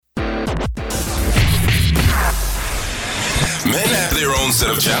Men have their own set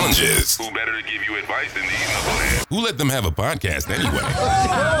of challenges. Who better to give you advice than these knuckleheads? Who let them have a podcast anyway?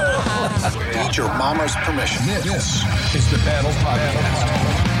 Need your mama's permission. This is the Battle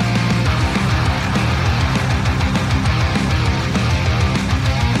Podcast.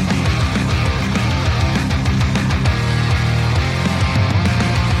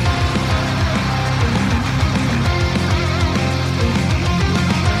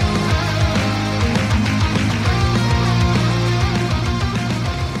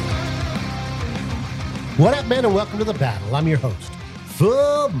 What up, man, and welcome to The Battle. I'm your host,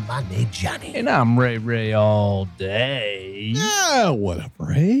 Full Money Johnny. And I'm Ray all day. Yeah, what up,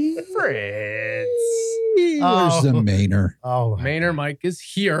 Ray? Fritz. Where's the Mainer? Oh, Maynard Mike is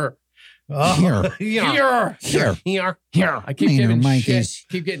here. Here. Here. I keep Maynard giving Mike shit. is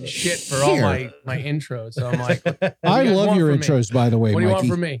Keep getting shit for all here. my intros. So I'm like, what do I you guys love want your from me? intros, by the way, What do you Mikey.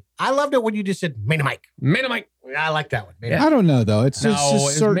 want from me? I loved it when you just said, Main Mike. Maynard Mike. I like that one. Main Yeah. I don't know, though. It's No, just a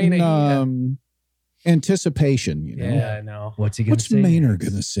it's certain Maynard, anticipation, you know? Yeah, I know. What's he gonna What's say? Maynard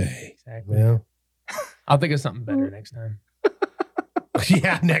going to say? Exactly. Yeah. I'll think of something better next time.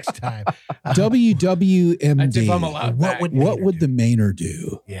 Yeah, next time. WWMD. That's if I'm allowed What back. would- What would the Maynard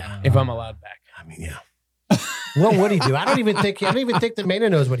do? Yeah. If I'm allowed back. I mean, yeah. What would he do? I don't even think that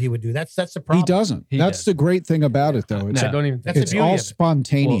Maynard knows what he would do. That's the He problem. doesn't. He That's does. the great thing about it, though. It's, I don't even think That's the it's beauty all of it.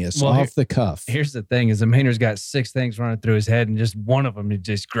 spontaneous, Well, off the cuff. Here's the thing: is the Maynard's got 6 things running through his head, and just one of them, he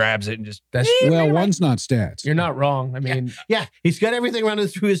just grabs it and just. That's Well, one's not stats. you're not wrong. I mean, Yeah, he's got everything running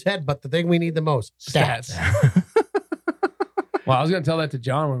through his head, but the thing we need the most, stats. Well, I was going to tell that to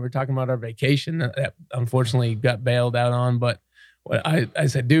John when we were talking about our vacation that unfortunately got bailed out on. But what I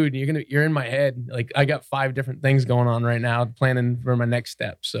said, dude, you're in my head. Like I got 5 different things going on right now, planning for my next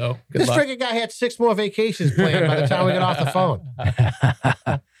step. So good This luck. freaking guy had 6 more vacations planned by the time we got off the phone.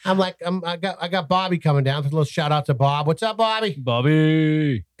 I'm like, I got Bobby coming down. A little shout out to Bob. What's up, Bobby?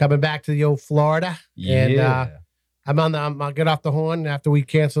 Bobby. Coming back to the old Florida. And I'll get off the horn after we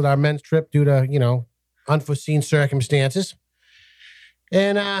canceled our men's trip due to, unforeseen circumstances.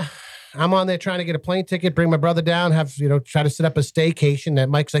 And I'm on there trying to get a plane ticket, bring my brother down, try to set up a staycation.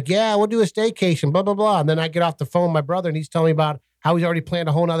 And Mike's like, yeah, we'll do a staycation, blah, blah, blah. And then I get off the phone with my brother and he's telling me about how he's already planned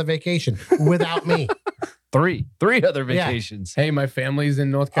a whole nother vacation without me. 3 other Yeah. vacations. Hey, my family's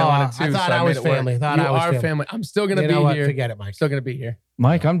in North Carolina too. I thought so I was made it work. family. Thought You I was are family. I'm still going to You be know what? here. Forget it, Mike. Still going to be here.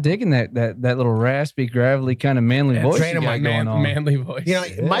 Mike, I'm digging that little raspy, gravelly kind of manly Yeah, voice train you him got like going on. Manly voice.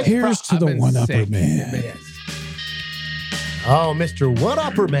 Mike, Here's to I've the been one-upper sick. man. Yes. Oh, Mr.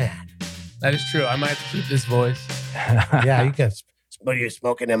 One-Upper Man. That is true. I might have to keep this voice. Yeah, you can. But you're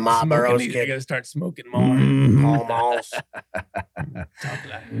smoking them Marlboros, You kid. got to start smoking more. Almost.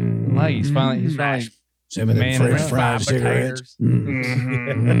 Mike, he's finally Some of them Man French around. fried cigarettes.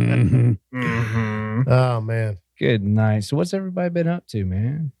 Oh, man. Good night. So what's everybody been up to,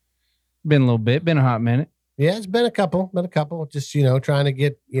 man? Been a little bit. Been a hot minute. Yeah, it's been a couple. Just, trying to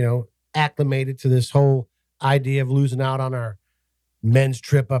get, acclimated to this whole idea of losing out on our men's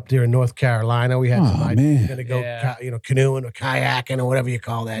trip up there in North Carolina. We had some Oh, ideas. man. Going to go, Yeah. canoeing or kayaking or whatever you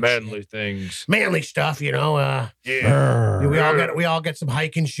call that. shit. things. Manly stuff, Brr. We all get some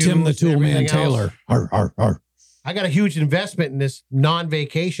hiking shoes. Tim the and Tool Man everything else. Taylor. Arr, arr, arr. I got a huge investment in this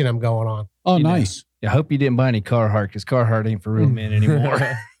non-vacation I'm going on. Oh, You know. nice. I hope you didn't buy any Carhartt because Carhartt ain't for real men anymore.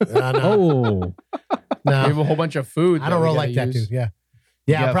 No, Oh, We have no, a whole bunch of food. I don't we roll gotta like that, use. dude. Yeah.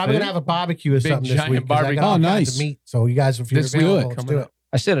 Yeah, I'm got probably food? going to have a barbecue or Big something this giant week. 'cause I got barbecue. all Oh, kinds nice. of meat. So you guys, if you're This week available, let's coming do up. it.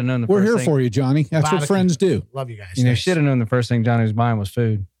 I should have known the we're first here thing. for you, Johnny. That's what Barbecue. friends do. Love you guys. You know, Thanks. should have known the first thing Johnny was buying was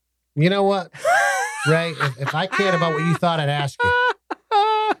food. You know what, Ray? If I cared about what you thought, I'd ask you.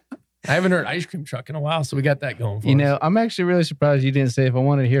 I haven't heard ice cream truck in a while, so we got that going for You us. know, I'm actually really surprised you didn't say if I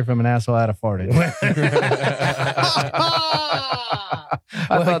wanted to hear from an asshole, I'd have farted.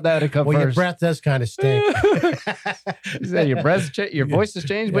 I thought that would come Well, your first. breath does kind of stink. You said your breath, your voice has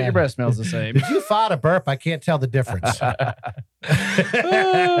changed, but Yeah. your breath smells the same. Did you fart or burp? I can't tell the difference. Oh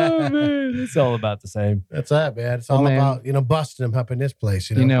man, it's all about the same. That's that, man. It's Oh, all man. about, busting them up in this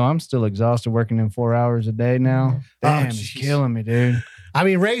place. You know, I'm still exhausted working in 4 hours a day now. Oh, Damn, it's jeez. killing me, dude. I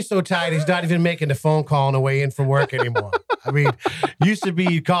mean, Ray's so tired, he's not even making the phone call on the way in from work anymore. I mean, used to be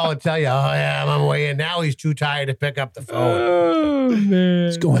you'd call and tell you, oh, yeah, I'm on my way in. Now he's too tired to pick up the phone. Oh man,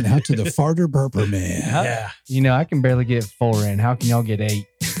 It's going out to the farter burper man. Yeah. You know, I can barely get 4 in. How can y'all get 8?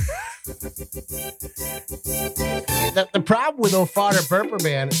 The problem with old Farter Burper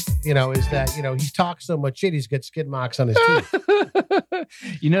Man, is that, he's talked so much shit, he's got skid marks on his teeth.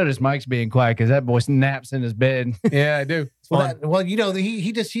 You notice Mike's being quiet because that boy naps in his bed. Yeah, I do. It's Well, fun.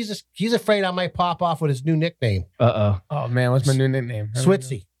 he's afraid I might pop off with his new nickname, Uh-oh. Oh man, what's my new nickname?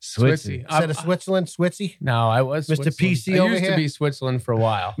 Switzy. Switzy. Instead of Switzerland, Switzy. No, I was Mr. Switzerland. PC I over used here? to be Switzerland for a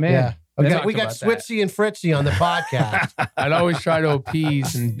while. Man, Yeah. We We talked got about that. Switzy and Fritzy on the podcast. I'd always try to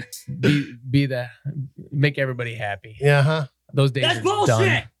appease and make everybody happy. Yeah, huh? Those days are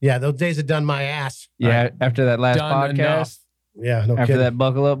done. Yeah, those days are done my ass. Yeah, after that last Done podcast, enough. Yeah, no after kidding. that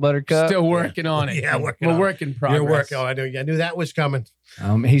buckle up buttercup, Still working on it. Yeah, working We're on it. working progress. You're working. Oh, I knew that was coming.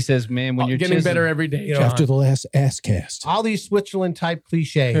 he says, "Man, when you're getting chiseling- better every day. You know, John. After the last ass cast. All these Switzerland type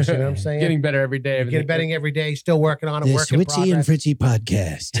cliches. You know what I'm saying? Getting better every day. Getting better every day. Still working on it. The Working in Switzy and progress. Fritzy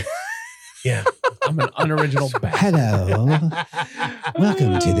podcast. Yeah. I'm an unoriginal bastard. Hello.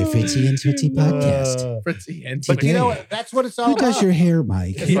 Welcome to the Fritzy and Switzy podcast. Fritzy and But you know Today. what? That's what it's all Who about. does your hair,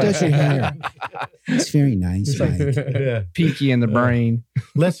 Mike? Who does your hair? It's very nice, Mike. Yeah. peaky in the brain."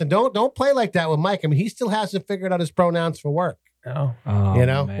 Listen, don't play like that with Mike. I mean, he still hasn't figured out his pronouns for work. No. Oh, You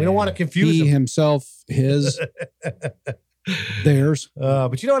know, we don't want to confuse He him. himself, his, theirs.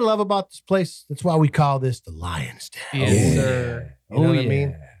 But you know what I love about this place? That's why we call this the Lion's Den. Yes, Yeah. sir. You know what I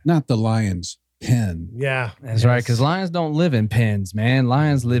mean? Not the lion's pen. Yeah. That's right, because lions don't live in pens, man.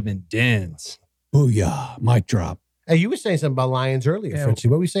 Lions live in dens. Booyah. Mic drop. Hey, you were saying something about lions earlier, Yeah. Fritzy.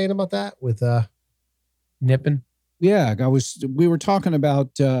 What were you saying about that? With Nipping. Yeah, we were talking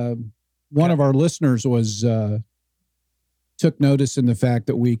about one of our listeners was took notice in the fact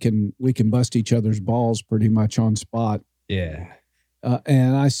that we can bust each other's balls pretty much on spot. Yeah.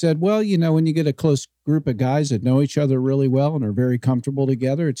 And I said, well, you know, when you get a close group of guys that know each other really well and are very comfortable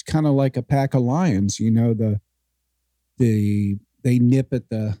together, it's kind of like a pack of lions. You know, they nip at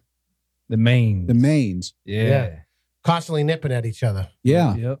the manes. Yeah. constantly nipping at each other.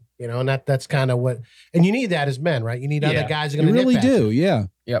 Yeah, Yep. You know, and that's kind of what, and you need that as men, right? You need other Yeah. guys who are you going to really nip at do. Yeah.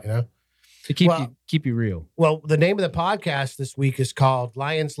 You know? To Well- keep you real. Well, the name of the podcast this week is called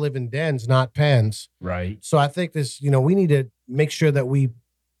Lions Live in Dens, Not Pens. Right. So I think this, we need to make sure that we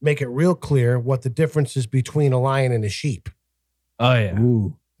make it real clear what the difference is between a lion and a sheep. Oh yeah.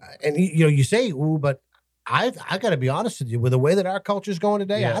 Ooh. And you say, ooh, but I got to be honest with you, with the way that our culture's going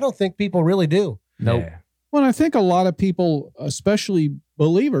today, Yeah. I don't think people really do. Nope. Yeah. Well, I think a lot of people, especially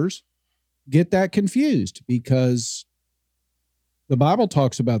believers, get that confused because the Bible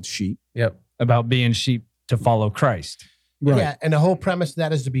talks about sheep. Yep. About being sheep to follow Christ. Right. Yeah, and the whole premise of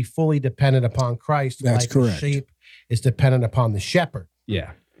that is to be fully dependent upon Christ. That's like correct. The sheep is dependent upon the shepherd.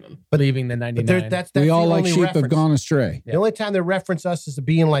 Yeah. Leaving the But 99. that's We the all like only sheep reference. have gone astray. The only time they reference us as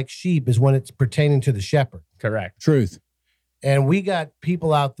being like sheep is when it's pertaining to the shepherd. Correct. Truth. And we got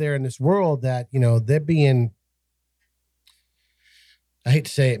people out there in this world that, they're being, I hate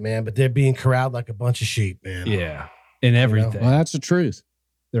to say it, man, but they're being corralled like a bunch of sheep, man. Yeah. In everything. Well, that's the truth.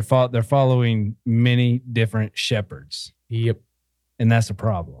 They're following many different shepherds. Yep. And that's a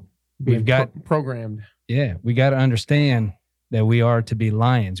problem. Being We've got programmed. Yeah, we got to understand that we are to be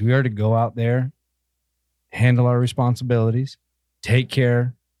lions. We are to go out there, handle our responsibilities, take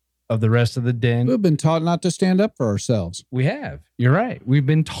care of the rest of the den. We've been taught not to stand up for ourselves. We have. You're right. We've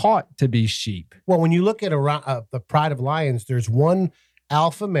been taught to be sheep. Well, when you look at the pride of lions, there's one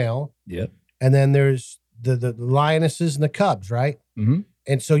alpha male, Yep. and then there's the lionesses and the cubs, right? Mm-hmm.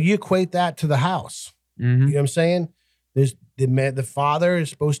 And so you equate that to the house. Mm-hmm. You know what I'm saying? There's the man, the father is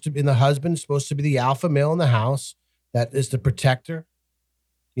supposed to be, and the husband is supposed to be the alpha male in the house. That is the protector,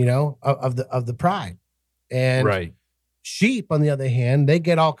 of the pride. And Right. sheep, on the other hand, they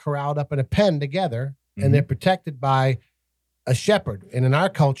get all corralled up in a pen together, and they're protected by a shepherd. And in our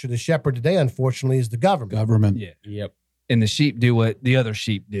culture, the shepherd today, unfortunately, is the government. Government. Yeah. Yep. And the sheep do what the other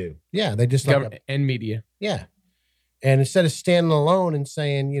sheep do. Yeah, they just like Government and media. yeah. And instead of standing alone and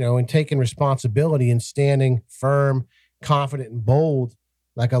saying, and taking responsibility and standing firm, confident, and bold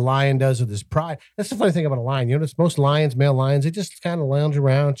like a lion does with his pride. That's the funny thing about a lion. Most lions, male lions, they just kind of lounge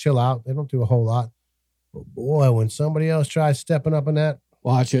around, chill out. They don't do a whole lot. But boy, when somebody else tries stepping up in that,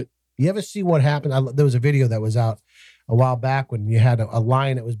 Watch it. you ever see what happened? There was a video that was out a while back when you had a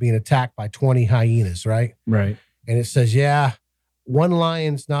lion that was being attacked by 20 hyenas, right? Right. And it says, yeah, one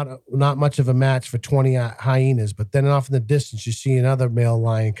lion's not much of a match for 20 hyenas. But then off in the distance, you see another male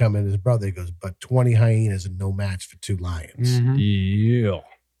lion come in. His brother he goes, but 20 hyenas are no match for 2 lions. Mhm. Yeah.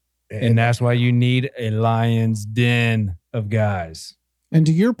 And that's why you need a lion's den of guys. And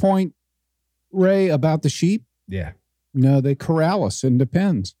to your point, Ray, about the sheep, Yeah. they corral us in the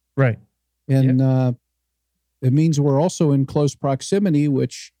pens. Right. And it means we're also in close proximity,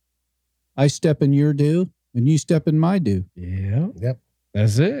 which I step in your do and you step in my do. Yeah. Yep.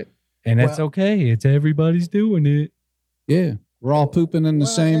 That's it. And that's Well- okay. It's everybody's doing it. Yeah. We're all pooping in the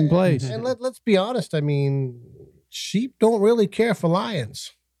Well, same place. And let's be honest. I mean, sheep don't really care for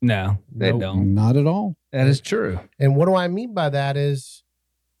lions. No, they Nope. don't. Not at all. That is true. And what do I mean by that is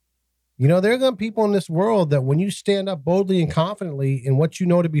You know, there are going to be people in this world that when you stand up boldly and confidently in what you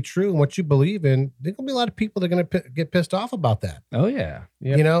know to be true and what you believe in, there's going to be a lot of people that are going to get pissed off about that. Oh, yeah.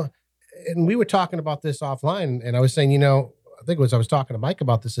 Yep. You know, and we were talking about this offline, and I was saying, you know, I think it was I was talking to Mike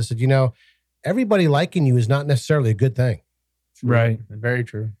about this. I said, you know, everybody liking you is not necessarily a good thing. Right. Very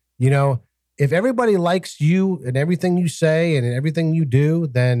true. You know, if everybody likes you and everything you say and everything you do,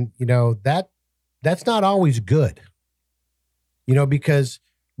 then, you know, that's not always good. You know, because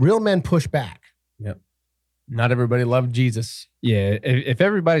real men push back. Yep. Not everybody loved Jesus. Yeah. If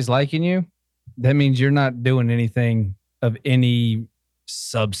everybody's liking you, that means you're not doing anything of any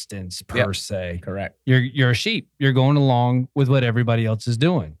substance per se. Correct. You're a sheep. You're going along with what everybody else is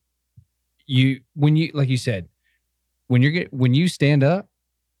doing. When you like you said, when you stand up,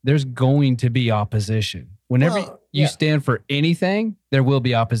 there's going to be opposition. Whenever you stand for anything, there will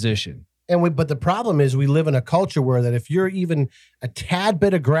be opposition. But the problem is we live in a culture where that if you're even a tad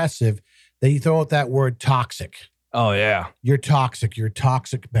bit aggressive, they throw out that word toxic. Oh yeah. You're toxic. You're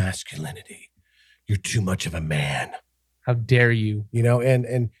toxic masculinity. You're too much of a man. How dare you? You know,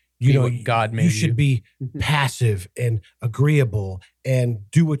 and you know, what God made you should be passive and agreeable and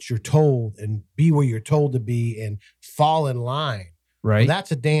do what you're told and be where you're told to be and fall in line. Right. Well,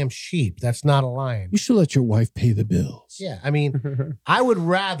 that's a damn sheep. That's not a lion. You should let your wife pay the bills. Yeah. I mean, I would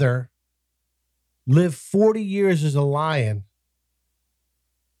rather live 40 years as a lion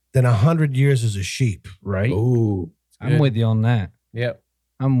than 100 years as a sheep. Right. Oh, I'm with you on that. Yep.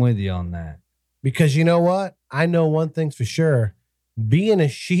 I'm with you on that. Because you know what? I know one thing's for sure. Being a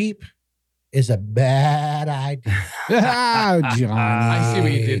sheep is a bad idea. Oh, Johnny. I see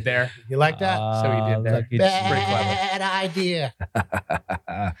what you did there. You like that? So he did that. Look at Bad idea.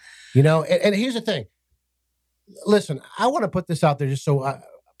 You know, and here's the thing. Listen, I want to put this out there just so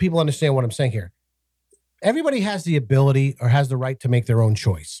people understand what I'm saying here. Everybody has the ability or has the right to make their own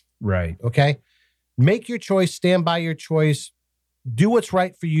choice. Right. Okay? Make your choice. Stand by your choice. Do what's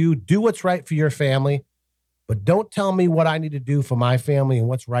right for you. Do what's right for your family. But don't tell me what I need to do for my family and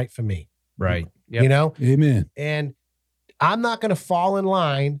what's right for me. Right. Yep. You know? Amen. And I'm not going to fall in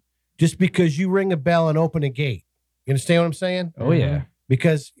line just because you ring a bell and open a gate. You understand what I'm saying? Oh yeah.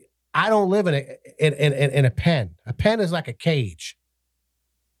 Because I don't live in a pen. A pen is like a cage.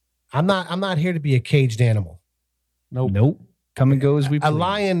 I'm not here to be a caged animal. Nope. Come and go as we please. A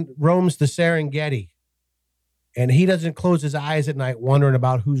lion roams the Serengeti, and he doesn't close his eyes at night wondering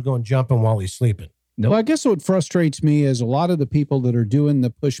about who's going to jump him while he's sleeping. Well, I guess what frustrates me is a lot of the people that are doing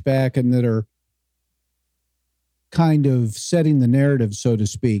the pushback and that are kind of setting the narrative, so to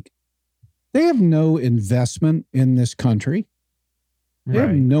speak, they have no investment in this country. They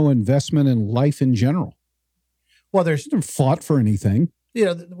have no investment in life in general. Well, They haven't fought for anything. you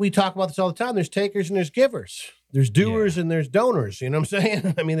know, we talk about this all the time. There's takers and there's givers. There's doers and there's donors. You know what I'm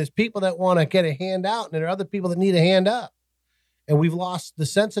saying? I mean, there's people that want to get a hand out and there are other people that need a hand up. And we've lost the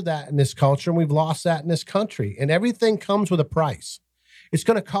sense of that in this culture, and we've lost that in this country. And everything comes with a price. It's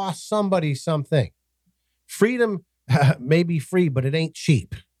going to cost somebody something. Freedom may be free, but it ain't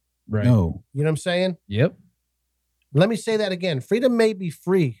cheap. Right. No. You know what I'm saying? Yep. Let me say that again. Freedom may be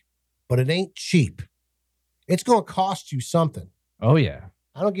free, but it ain't cheap. It's going to cost you something. Oh yeah.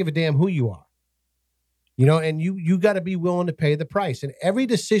 I don't give a damn who you are. You know, and you got to be willing to pay the price. And every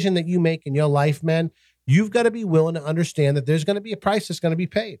decision that you make in your life, man, you've got to be willing to understand that there's going to be a price that's going to be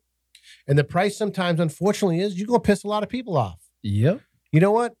paid. And the price sometimes, unfortunately, is you're going to piss a lot of people off. Yep. You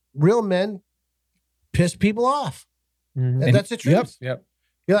know what? Real men piss people off. Mm-hmm. And that's the truth. Yep.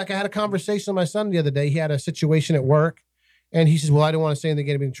 You know, like I had a conversation with my son the other day. He had a situation at work, and he says, well, I don't want to say anything to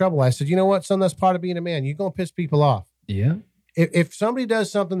get him in trouble. I said, you know what, son, that's part of being a man. You're going to piss people off. Yeah. If somebody does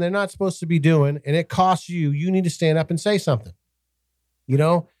something they're not supposed to be doing and it costs you, you need to stand up and say something. You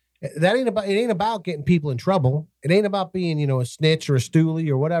know, it ain't about getting people in trouble. It ain't about being, you know, a snitch or a stoolie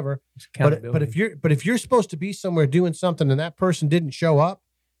or whatever. But if you're supposed to be somewhere doing something and that person didn't show up,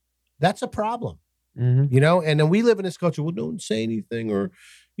 that's a problem. Mm-hmm. You know, and then we live in this culture. Well, don't say anything, or,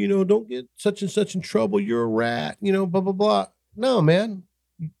 you know, don't get such and such in trouble. You're a rat, you know, blah, blah, blah. No, man.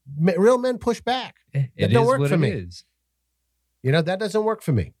 Real men push back. It don't is work what for it me. is. You know, that doesn't work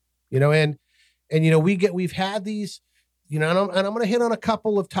for me. You know, and you know, we've had these, you know, and I'm going to hit on a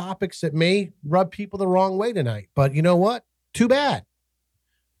couple of topics that may rub people the wrong way tonight. But you know what? Too bad.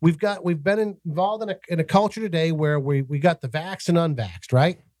 We've been involved in a culture today where we got the vaxxed and unvaxxed,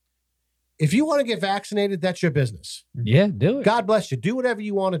 right? If you want to get vaccinated, that's your business. Yeah, do it. God bless you. Do whatever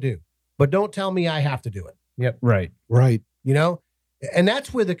you want to do, but don't tell me I have to do it. Yep. Right. Right. You know, and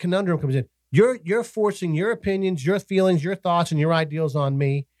that's where the conundrum comes in. You're forcing your opinions, your feelings, your thoughts, and your ideals on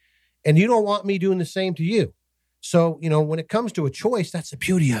me, and you don't want me doing the same to you. So, when it comes to a choice, that's the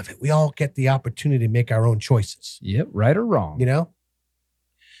beauty of it. We all get the opportunity to make our own choices. Yep, right or wrong.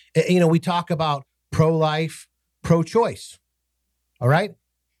 We talk about pro-life, pro-choice. All right.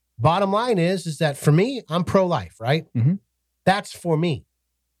 Bottom line is that for me, I'm pro-life, right? Mhm. That's for me.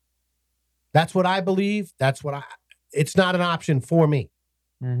 That's what I believe. It's not an option for me,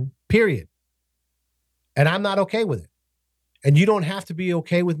 period. And I'm not okay with it. And you don't have to be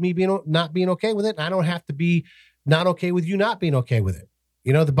okay with me not being okay with it. And I don't have to be not okay with you not being okay with it.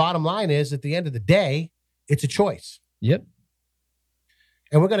 The bottom line is at the end of the day, it's a choice. Yep.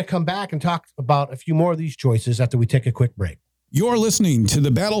 And we're going to come back and talk about a few more of these choices after we take a quick break. You're listening to the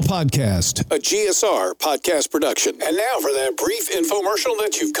Battle Podcast, a GSR podcast production. And now for that brief infomercial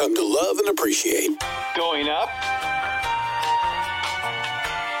that you've come to love and appreciate. Going up.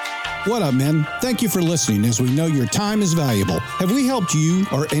 What up, men? Thank you for listening, as we know your time is valuable. Have we helped you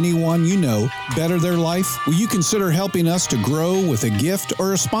or anyone you know better their life? Will you consider helping us to grow with a gift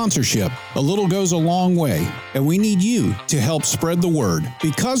or a sponsorship? A little goes a long way, and we need you to help spread the word.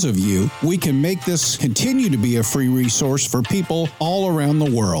 Because of you, we can make this continue to be a free resource for people all around the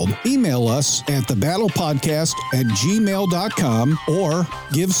world. Email us at thebattlepodcast@gmail.com or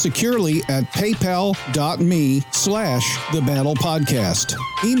give securely at paypal.me/thebattlepodcast.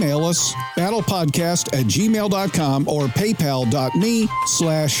 Email us battlepodcast@gmail.com or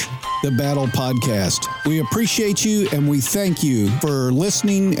paypal.me/thebattlepodcast. We appreciate you and we thank you for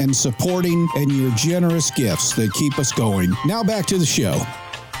listening and supporting and your generous gifts that keep us going. Now back to the show.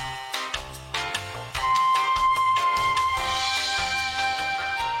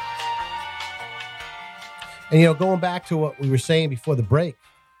 And, going back to what we were saying before the break,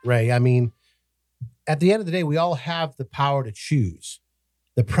 Ray, I mean, at the end of the day, we all have the power to choose.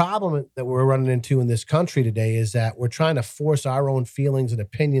 The problem that we're running into in this country today is that we're trying to force our own feelings and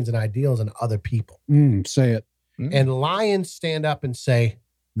opinions and ideals on other people. Say it. And lions stand up and say,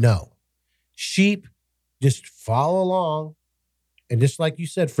 no. Sheep just follow along. And just like you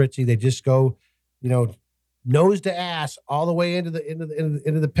said, Fritzy, they just go, nose to ass all the way into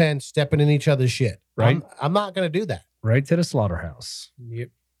the pen, stepping in each other's shit. Right. I'm not going to do that. Right to the slaughterhouse. Yep.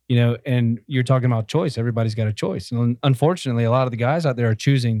 And you're talking about choice. Everybody's got a choice. And unfortunately, a lot of the guys out there are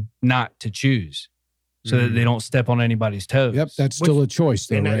choosing not to choose so that they don't step on anybody's toes. Yep, that's still a choice,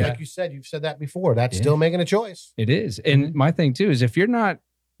 though, And Ray. like you said, you've said that before. That's still making a choice. It is. And my thing, too, is if you're not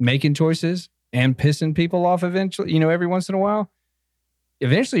making choices and pissing people off eventually, every once in a while,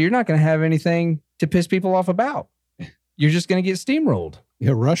 eventually you're not going to have anything to piss people off about. You're just going to get steamrolled.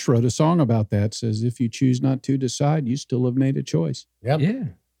 Yeah, Rush wrote a song about that. Says, if you choose not to decide, you still have made a choice. Yep. Yeah.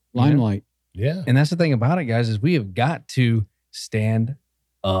 Limelight. Yeah. And that's the thing about it, guys, is we have got to stand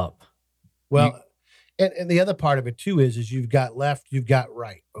up. Well, and the other part of it too is you've got left, you've got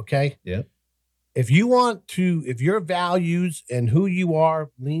right. Okay. Yep. If your values and who you are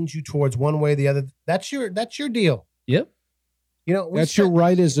leans you towards one way or the other, that's your deal. Yep. That's your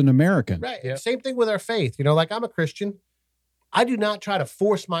right as an American. Right. Yep. Same thing with our faith. Like I'm a Christian. I do not try to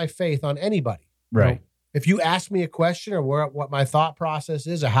force my faith on anybody. Right. If you ask me a question or what my thought process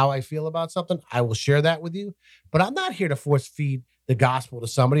is or how I feel about something, I will share that with you. But I'm not here to force feed the gospel to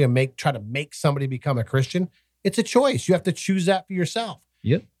somebody or try to make somebody become a Christian. It's a choice. You have to choose that for yourself.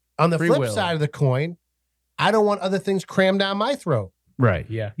 Yep. On the Free flip will. side of the coin, I don't want other things crammed down my throat. Right.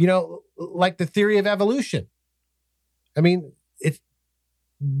 Yeah. Like the theory of evolution. I mean,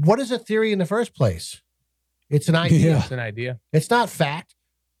 what is a theory in the first place? It's an idea. Yeah. It's an idea. It's not fact.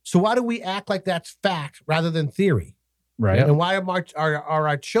 So why do we act like that's fact rather than theory? Right. And why are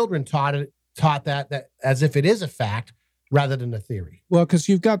our children taught that as if it is a fact rather than a theory? Well, because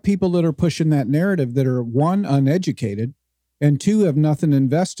you've got people that are pushing that narrative that are, one, uneducated, and two, have nothing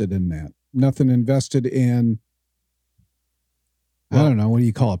invested in that. Nothing invested in, I don't know, what do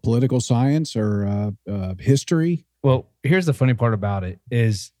you call it? Political science or history? Well, here's the funny part about it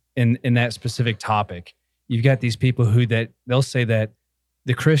is in that specific topic, you've got these people they'll say that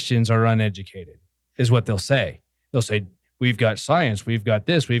the Christians are uneducated is what they'll say. They'll say, we've got science, we've got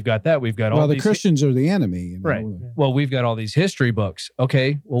this, we've got that, we've got all Well, the these. Christians are the enemy. Right. Well, we've got all these history books.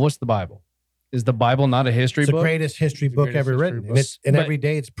 Okay. Well, what's the Bible? Is the Bible not a history It's book? the greatest history It's the book greatest ever history written. book. And But- every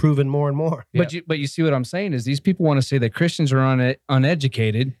day it's proven more and more. But you see what I'm saying is these people want to say that Christians are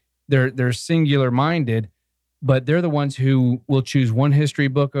uneducated. They're singular minded, but they're the ones who will choose one history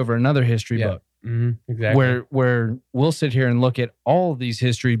book over another history Yeah. book. Mm-hmm. Exactly. Where we'll sit here and look at all of these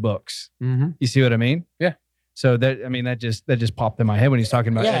history books. Mm-hmm. You see what I mean? Yeah. So that just popped in my head when he's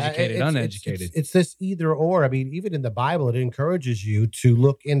talking about educated, it's- uneducated. It's this either or. I mean, even in the Bible, it encourages you to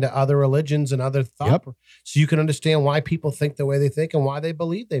look into other religions and other thought, so you can understand why people think the way they think and why they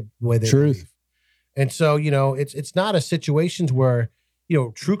believe the way they Truth. believe. And so, it's not a situations where,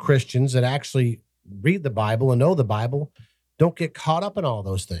 true Christians that actually read the Bible and know the Bible don't get caught up in all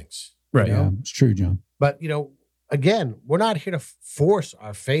those things. Right. You know? Yeah, it's true, John. But, again, we're not here to force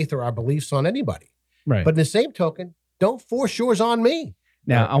our faith or our beliefs on anybody. Right. But in the same token, don't force yours on me.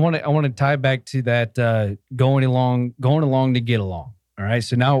 Now, I want to tie back to that going along to get along. All right.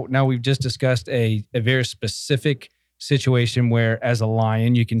 So now we've just discussed a very specific situation where, as a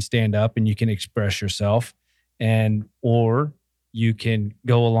lion, you can stand up and you can express yourself, or you can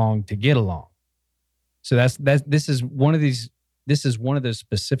go along to get along. So this is one of those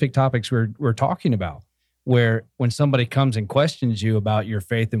specific topics we're talking about, where when somebody comes and questions you about your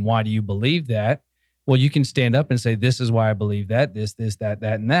faith and why do you believe that, well, you can stand up and say, this is why I believe that, this, that,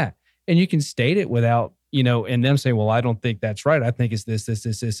 and that. And you can state it without, and them saying, well, I don't think that's right. I think it's this,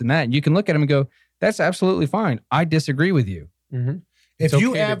 and that. And you can look at them and go, that's absolutely fine. I disagree with you. Mm-hmm. If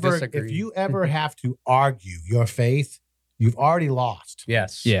you ever have to argue your faith, you've already lost.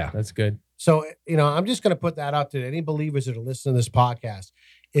 Yes. Yeah. That's good. So, I'm just going to put that out to any believers that are listening to this podcast.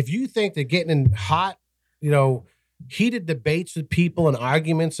 If you think that getting in hot, heated debates with people and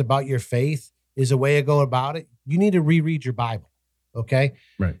arguments about your faith is a way to go about it, you need to reread your Bible. Okay?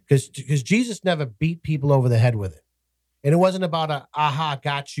 Right. Because Jesus never beat people over the head with it. And it wasn't about a aha,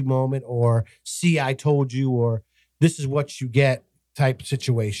 got you moment, or see, I told you, or this is what you get type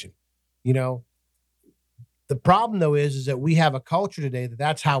situation. The problem, though, is that we have a culture today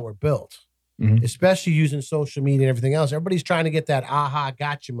that's how we're built, especially using social media and everything else. Everybody's trying to get that aha,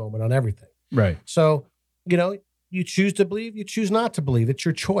 got you moment on everything. Right. So, you choose to believe, you choose not to believe. It's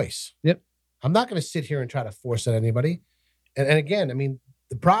your choice. Yep. I'm not going to sit here and try to force it on anybody. And again,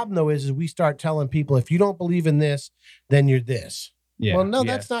 the problem, though, is we start telling people, if you don't believe in this, then you're this. Yeah. Well, no,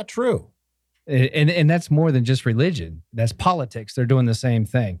 that's not true. And that's more than just religion. That's politics. They're doing the same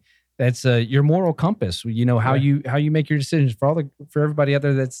thing. That's your moral compass. How you make your decisions for everybody out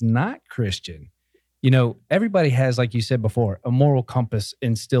there that's not Christian. Everybody has, like you said before, a moral compass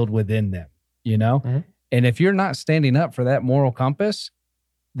instilled within them. Mm-hmm. And if you're not standing up for that moral compass,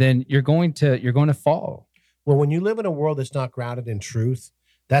 then you're going to fall. Well, when you live in a world that's not grounded in truth,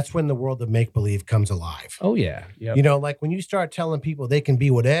 that's when the world of make-believe comes alive. Oh, yeah. Yep. Like when you start telling people they can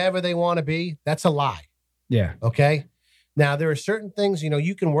be whatever they want to be, that's a lie. Yeah. Okay? Now, there are certain things,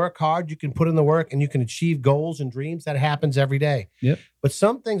 you can work hard, you can put in the work, and you can achieve goals and dreams. That happens every day. Yep. But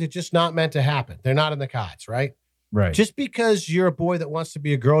some things are just not meant to happen. They're not in the cards, right? Right. Just because you're a boy that wants to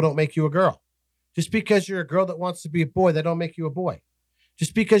be a girl, don't make you a girl. Just because you're a girl that wants to be a boy, that don't make you a boy.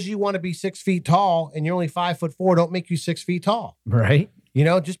 Just because you want to be 6 feet tall and you're only 5'4", don't make you 6 feet tall. Right.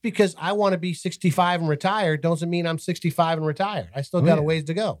 Just because I want to be 65 and retired doesn't mean I'm 65 and retired. I still got a ways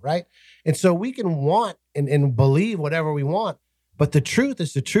to go, right? And so we can want and believe whatever we want, but the truth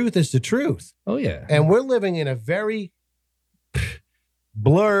is the truth is the truth. Oh, yeah. And we're living in a very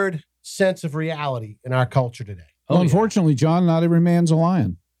blurred sense of reality in our culture today. Well, unfortunately, John, not every man's a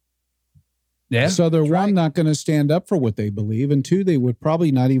lion. Yeah. So they're one, not going to stand up for what they believe, and two, they would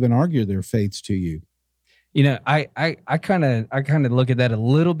probably not even argue their faiths to you. I kind of look at that a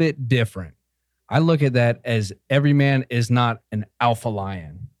little bit different. I look at that as every man is not an alpha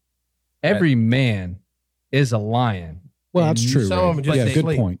lion. Every man is a lion. Well, that's true. Some of them just good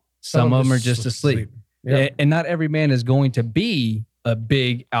asleep. point. Some of them are just asleep. Yep. And not every man is going to be a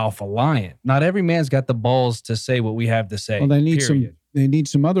big alpha lion. Not every man's got the balls to say what we have to say. Well, they need period. They need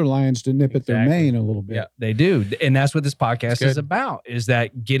some other lions to nip at their Exactly. mane a little bit. Yeah, they do. And that's what this podcast is about, is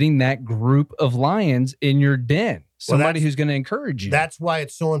that getting that group of lions in your den. Somebody who's going to encourage you. That's why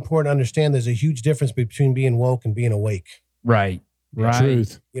it's so important to understand there's a huge difference between being woke and being awake. Right. Right.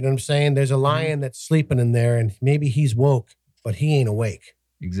 Truth. You know what I'm saying? There's a lion that's sleeping in there and maybe he's woke, but he ain't awake.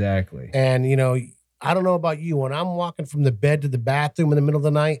 Exactly. And, I don't know about you. When I'm walking from the bed to the bathroom in the middle of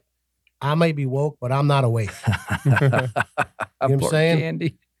the night, I may be woke, but I'm not awake. You know what I'm saying?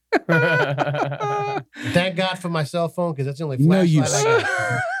 Candy. Thank God for my cell phone because that's the only You know flashlight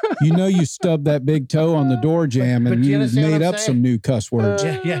I got. you stubbed that big toe on the door jam But and you you understand what made I'm up saying? some new cuss words.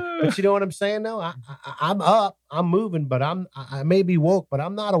 Yeah. But you know what I'm saying, though? I'm up, I'm moving, but I may be woke, but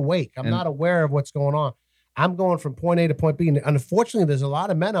I'm not awake. I'm not aware of what's going on. I'm going from point A to point B. And unfortunately, there's a lot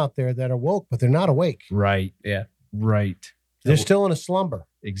of men out there that are woke, but they're not awake. Right. Yeah. Right. They're still in a slumber.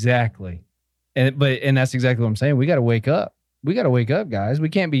 Exactly. And that's exactly what I'm saying. We got to wake up. We got to wake up, guys. We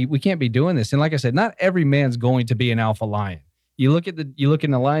can't be doing this. And like I said, not every man's going to be an alpha lion. You look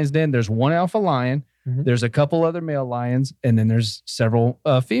in the lion's den, there's one alpha lion, there's a couple other male lions, and then there's several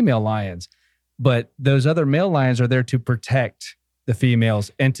female lions. But those other male lions are there to protect the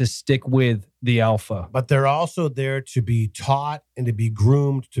females and to stick with the alpha. But they're also there to be taught and to be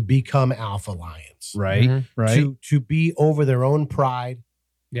groomed to become alpha lions. Right. Mhm. Right. To be over their own pride.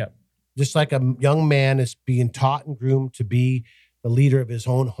 Yeah. Just like a young man is being taught and groomed to be the leader of his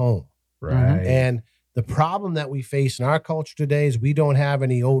own home. right. And the problem that we face in our culture today is we don't have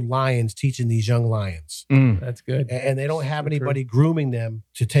any old lions teaching these young lions. That's good. And they don't have So true. anybody grooming them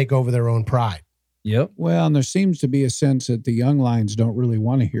to take over their own pride. Yep. Well, and there seems to be a sense that the young lions don't really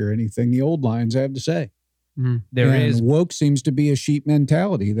want to hear anything the old lions have to say. There and is. woke seems to be a sheep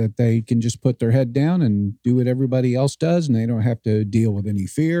mentality that they can just put their head down and do what everybody else does, and they don't have to deal with any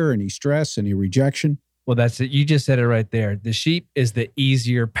fear, any stress, any rejection. Well, that's it. You just said it right there. The sheep is the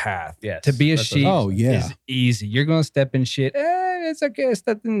easier path. Yes, To be a that's what sheep Oh, yeah. is easy. You're going to step in shit. It's okay. It's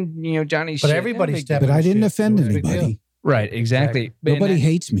nothing, Johnny's But shit. everybody's No big stepping deal. But I didn't shit, offend so it's a big deal. anybody. Right. Exactly. But- Nobody and,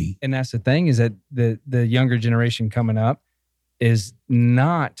 hates me. and that's the thing is that the younger generation coming up is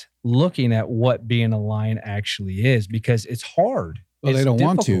not looking at what being a lion actually is because it's hard. Well, they It's don't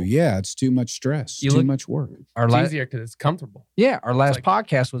want to. difficult. Yeah, it's too much stress, You too look- much work. Our It's last, easier because it's comfortable. our last like-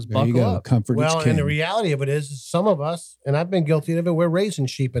 podcast was There you buckle go. up. Comfort Well, is king. and the reality of it is some of us, and I've been guilty of it, we're raising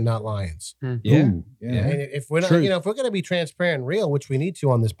sheep and not lions. Yeah. Ooh, Yeah. And if we're not, Truth. if we're going to be transparent and real, which we need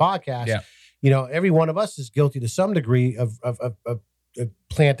to on this podcast, Yeah. Every one of us is guilty to some degree of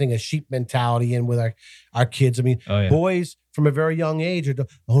planting a sheep mentality in with our kids. I mean, Oh yeah. boys from a very young age are,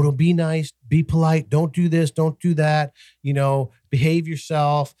 don't be nice, be polite, don't do this, don't do that, behave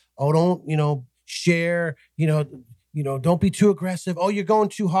yourself. Oh, don't, share, don't be too aggressive. Oh, you're going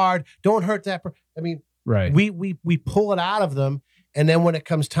too hard. Don't hurt that. I mean, Right. we pull it out of them. And then when it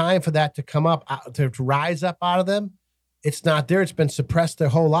comes time for that to come up, to rise up out of them, it's not there. It's been suppressed their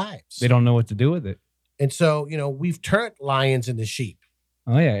whole lives. They don't know what to do with it. And so, we've turned lions into sheep.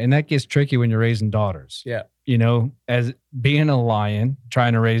 Oh yeah, and that gets tricky when you're raising daughters. Yeah. As being a lion,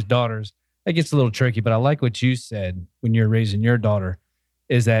 trying to raise daughters, that gets a little tricky. But I like what you said when you're raising your daughter,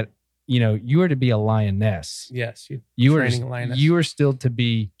 is that you are to be a lioness. Yes. You are training a lioness. you are still to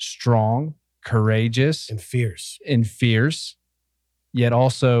be strong, courageous, And fierce. and fierce, yet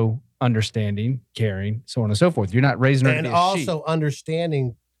also understanding, caring, so on and so forth. You're not raising her to And be a also sheep.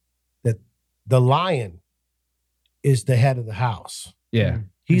 understanding that the lion is the head of the house. Yeah.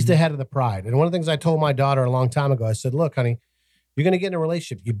 He's the head of the pride. And one of the things I told my daughter a long time ago, I said, look, honey, you're going to get in a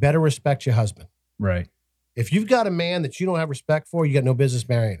relationship. You better respect your husband. Right. If you've got a man that you don't have respect for, you got no business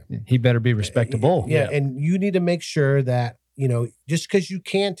marrying him. He better be respectable. Yeah. And you need to make sure that, just because you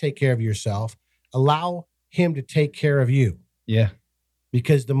can take care of yourself, allow him to take care of you. Yeah.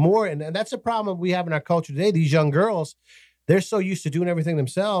 Because the more, and that's a problem we have in our culture today, these young girls, they're so used to doing everything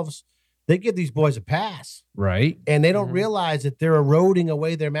themselves, they give these boys a pass. Right. And they don't Mhm. realize that they're eroding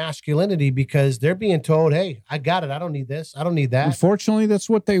away their masculinity because they're being told, hey, I got it. I don't need this. I don't need that. Unfortunately, that's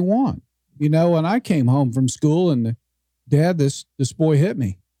what they want. When I came home from school and Dad, this boy hit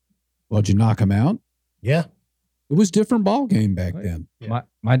me. Well, did you knock him out? Yeah. It was a different ball game back Right. then.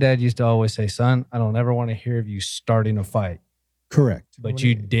 My dad used to always say, son, I don't ever want to hear of you starting a fight, Correct. but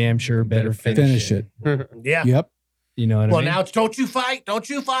you damn sure better Finish it. Yeah. Yep. You know what I Well, mean? now it's don't you fight. Don't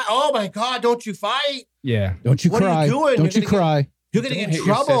you fight. Oh my God, don't you fight. Yeah. Don't you What are you cry. doing? Don't You're you gonna cry. You're going to Don't get hit in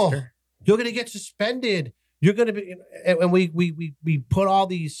your trouble. sister. You're going to get suspended. You're going to be, and we put all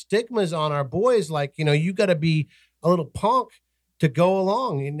these stigmas on our boys. Like, you got to be a little punk to go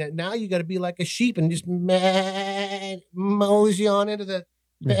along. And now you got to be like a sheep and just mosey on into the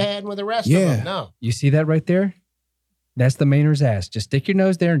bed with the rest of Yeah. them. No. You see that right there? That's the Maynard's ass. Just stick your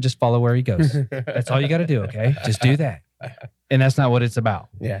nose there and just follow where he goes. That's all you got to do. Okay. Just do that. And that's not what it's about.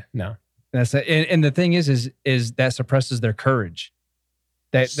 Yeah. No. That's and the thing is that suppresses their courage.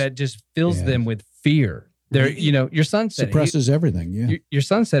 That just fills Yeah. them with fear. They're, your son said it. Suppresses everything. Yeah. Your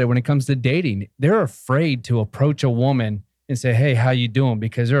son said it when it comes to dating. They're afraid to approach a woman and say, "Hey, how you doing?"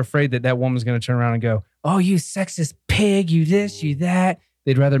 Because they're afraid that woman's going to turn around and go, "Oh, you sexist pig, you this, you that."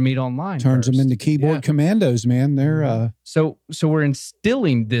 They'd rather meet online. Turns them first. into keyboard Yeah. commandos, man. They're So we're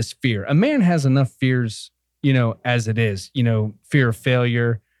instilling this fear. A man has enough fears, as it is. Fear of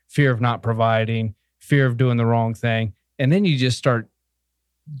failure, fear of not providing, fear of doing the wrong thing, and then you just start,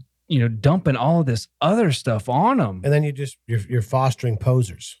 dumping all of this other stuff on them. And then you're fostering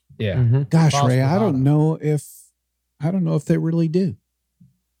posers. Yeah. Mhm. gosh, False Ray, I bravado. don't know if they really do.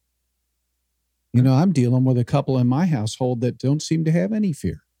 I'm dealing with a couple in my household that don't seem to have any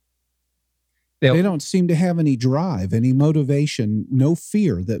fear. They'll- They don't seem to have any drive, any motivation, no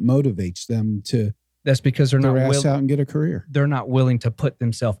fear that motivates them to That's because they're get not their ass willing. out and get a career. They're not willing to put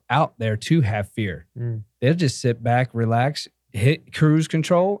themselves out there to have fear. Mm. They'll just sit back, relax, hit cruise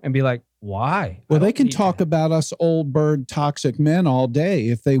control, and be like, Why? Well, I they don't can need talk that. about us old bird toxic men all day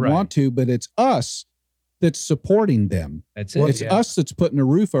if they Right. want to, but it's us that's supporting them. That's Well, it. It's us that's putting a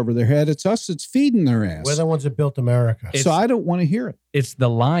roof over their head. It's us that's feeding their ass. We're the ones that built America. It's- So I don't want to hear it. It's the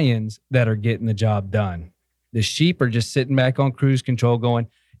lions that are getting the job done. The sheep are just sitting back on cruise control going,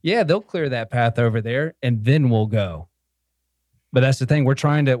 yeah, they'll clear that path over there and then we'll go. But that's the thing. We're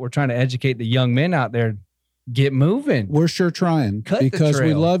trying to educate the young men out there. Get moving. We're sure trying Cut the because we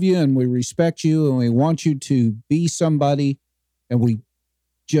trail. love you and we respect you and we want you to be somebody. And we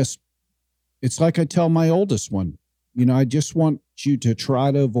just, it's like I tell my oldest one, you know, I just want you to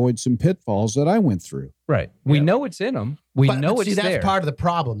try to avoid some pitfalls that I went through. Right. We Yeah. know it's in them. We know see, it's that's there. part of the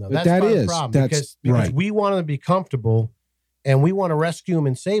problem, though. But That's that part of is. the problem That's because right. we want them to be comfortable, and we want to rescue them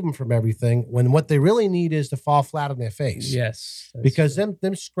and save them from everything. When what they really need is to fall flat on their face. Yes. that's Because true.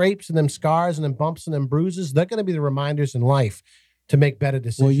 them scrapes and them scars and them bumps and them bruises, they're going to be the reminders in life to make better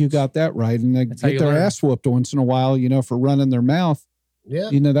decisions. Well, you got that right. And they That's how get you their learn. ass whooped once in a while, you know, for running their mouth. Yeah.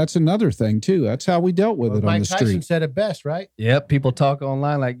 You know, that's another thing too. That's how we dealt with Well, it on Mike the Tyson street. said it best, right? Yep. People talk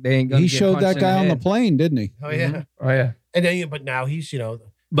online like they ain't going to He showed that guy on the plane, didn't he? Oh yeah. Mhm. Oh yeah. And then, but now he's, you know,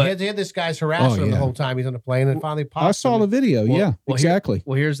 But he had this guy's harassing Oh, him the yeah. whole time he's on the plane, and finally popped. I saw the video. Well- yeah, well, here- exactly.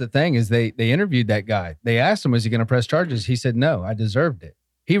 Well, here's the thing is they interviewed that guy. They asked him, was he going to press charges? He said, no, I deserved it.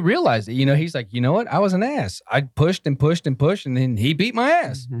 He realized it. You know, he's like, you know what? I was an ass. I pushed and pushed and pushed, and then he beat my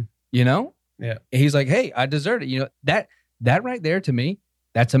ass, Mhm. you know? Yeah. He's like, hey, I deserved it. You know, that right there to me,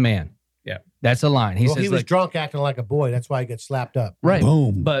 that's a man. Yeah. That's a line. He Well, says he was like, drunk acting like a boy. That's why he gets slapped up. right.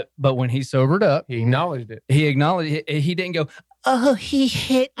 Boom. But when he sobered up, He acknowledged it. he acknowledged, he didn't go, oh, he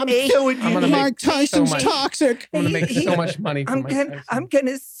hit I'm me. doing I'm gonna you. make Mike Tyson's so much- toxic. I'm gonna make He- so much money from Mike Tyson. I'm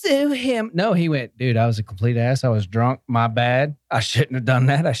gonna sue him. No, he went, dude, I was a complete ass. I was drunk. My bad. I shouldn't have done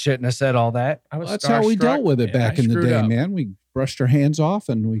that. I shouldn't have said all that. I was That's how we starstruck. dealt with it Yeah, back I in the screwed day, up. man. We brushed our hands off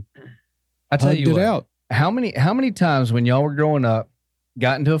and we I tell hugged you it what, out. how many times when y'all were growing up,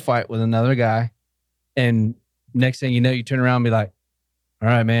 got into a fight with another guy, and next thing you know, you turn around and be like, all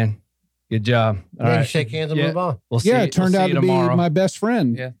right, man, good job. All Yeah, you right. shake hands and Yeah. move on. We'll see. Yeah, it turned we'll out see you to be tomorrow. my best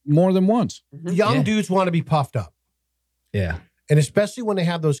friend Yeah. more than once. Young Yeah. dudes want to be puffed up. Yeah. And especially when they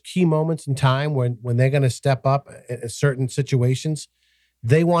have those key moments in time when they're going to step up in certain situations,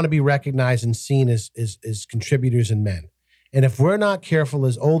 they want to be recognized and seen as contributors and men. And if we're not careful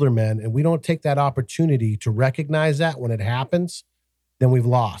as older men and we don't take that opportunity to recognize that when it happens, then we've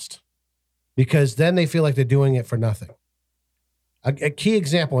lost. Because then they feel like they're doing it for nothing. A key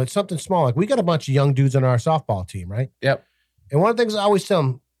example, it's something small. Like we got a bunch of young dudes on our softball team, right? Yep. And one of the things I always tell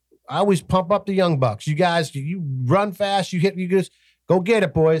them, I always pump up the young bucks. You guys, you run fast, you just go get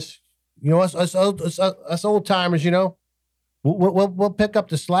it, boys. You know, us old timers, you know, we'll pick up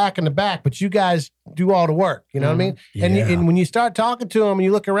the slack in the back, but you guys do all the work. You know what I mean? And when you start talking to them and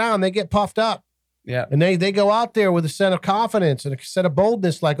you look around, they get puffed up. Yeah. And they go out there with a sense of confidence and a sense of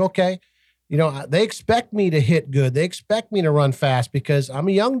boldness, like, okay, you know, they expect me to hit good. They expect me to run fast because I'm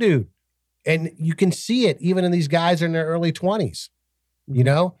a young dude. And you can see it even in these guys in their early 20s, you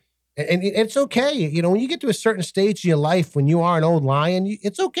know? And it's okay. You know, when you get to a certain stage in your life, when you are an old lion,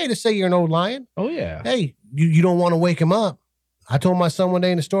 it's okay to say you're an old lion. Oh, yeah. Hey, you don't want to wake him up. I told my son one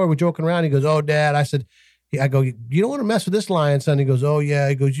day in the store, we're joking around. He goes, "Oh, Dad." I said, I go, "You don't want to mess with this lion, son." He goes, "Oh, yeah."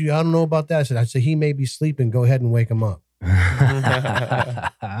 He goes, "I don't know about that." I said, he may be sleeping. Go ahead and wake him up.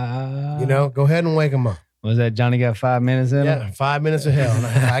 You know, go ahead and wake him up. Was that Johnny got 5 minutes in him? Yeah, 5 minutes of hell.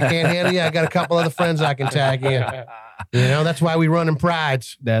 If I can't handle you, I got a couple other friends I can tag in. You know, that's why we run in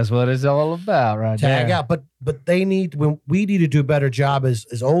prides. That's what it's all about, right Tag there. out. But we need to do a better job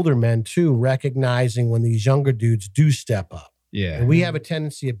as older men too, recognizing when these younger dudes do step up. Yeah. And we have a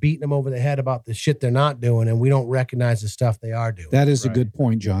tendency of beating them over the head about the shit they're not doing, and we don't recognize the stuff they are doing. That is Right. a good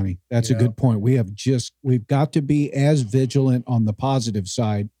point, Johnny. That's You a know? good point. We've got to be as vigilant on the positive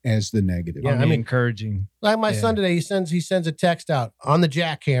side as the negative. Yeah, I I mean, mean- encouraging. Like my Yeah. son today, he sends a text out on the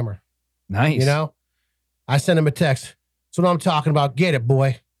jackhammer. Nice. You know, I send him a text. That's what I'm talking about. Get it,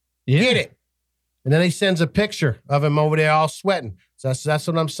 boy. Yeah. Get it. And then he sends a picture of him over there all sweating. So that's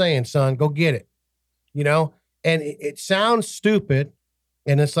what I'm saying, son. Go get it. You know, and it sounds stupid,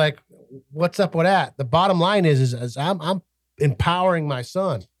 and it's like, what's up with that? The bottom line is I'm empowering my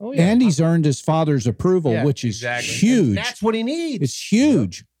son. Oh, yeah. And he's earned his father's approval, Yeah, which is exactly. huge. That's what he needs. It's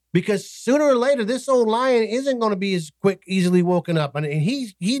huge. Because sooner or later, this old lion isn't going to be as quick, easily woken up, and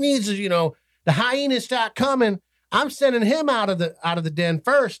he needs to, you know, the hyenas start coming. I'm sending him out of the den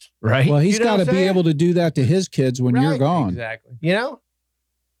first. Right. Well, he's You know got what to I'm be saying? able to do that to his kids when you're Right. gone. Exactly. You know,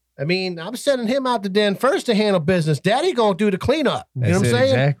 I mean, I'm sending him out the den first to handle business. Daddy gonna do the cleanup. You know That's what I'm it, saying?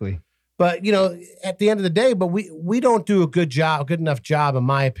 exactly. But you know, at the end of the day, but we don't do a good enough job, in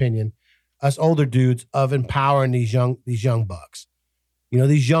my opinion, us older dudes, of empowering these young bucks. You know,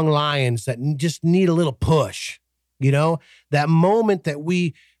 these young lions that just need a little push. You know, that moment that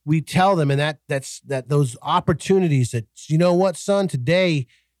we tell them, and that's those opportunities that, you know what, son, today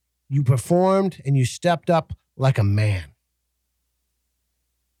you performed and you stepped up like a man.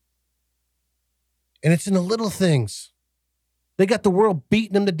 And it's in the little things. They got the world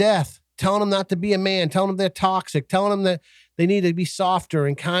beating them to death, telling them not to be a man, telling them they're toxic, telling them that they need to be softer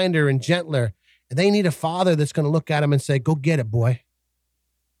and kinder and gentler. And they need a father that's going to look at them and say, go get it, boy.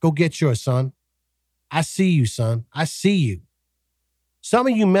 Go get yours, son. I see you, son. I see you. Some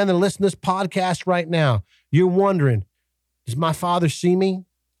of you men that listen to this podcast right now, you're wondering, does my father see me?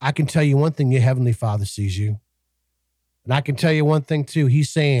 I can tell you one thing, your heavenly father sees you. And I can tell you one thing too. He's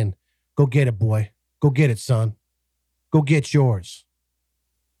saying, go get it, boy. Go get it, son. Go get yours.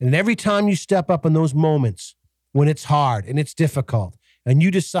 And every time you step up in those moments when it's hard and it's difficult and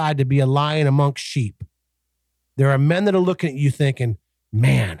you decide to be a lion amongst sheep, there are men that are looking at you thinking,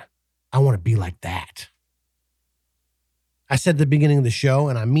 man, I want to be like that. I said at the beginning of the show,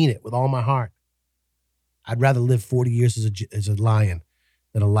 and I mean it with all my heart, I'd rather live 40 years as a lion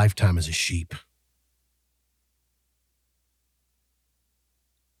than a lifetime as a sheep.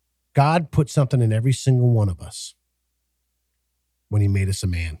 God put something in every single one of us when he made us a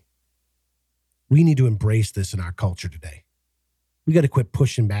man. We need to embrace this in our culture today. We got to quit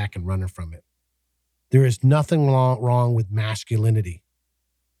pushing back and running from it. There is nothing wrong with masculinity.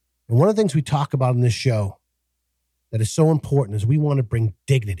 And one of the things we talk about in this show that is so important is we want to bring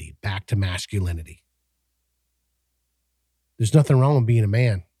dignity back to masculinity. There's nothing wrong with being a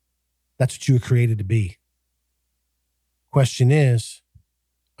man. That's what you were created to be. Question is,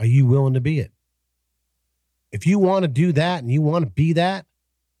 are you willing to be it? If you want to do that and you want to be that,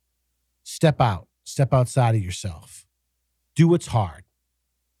 step out. Step outside of yourself. Do what's hard.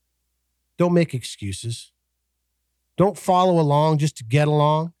 Don't make excuses. Don't follow along just to get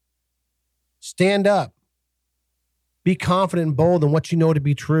along. Stand up. Be confident and bold in what you know to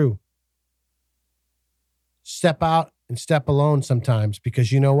be true. Step out and step alone sometimes,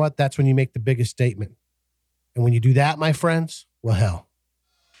 because you know what? That's when you make the biggest statement. And when you do that, my friends, well, hell,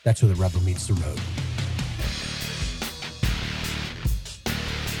 that's where the rubber meets the road.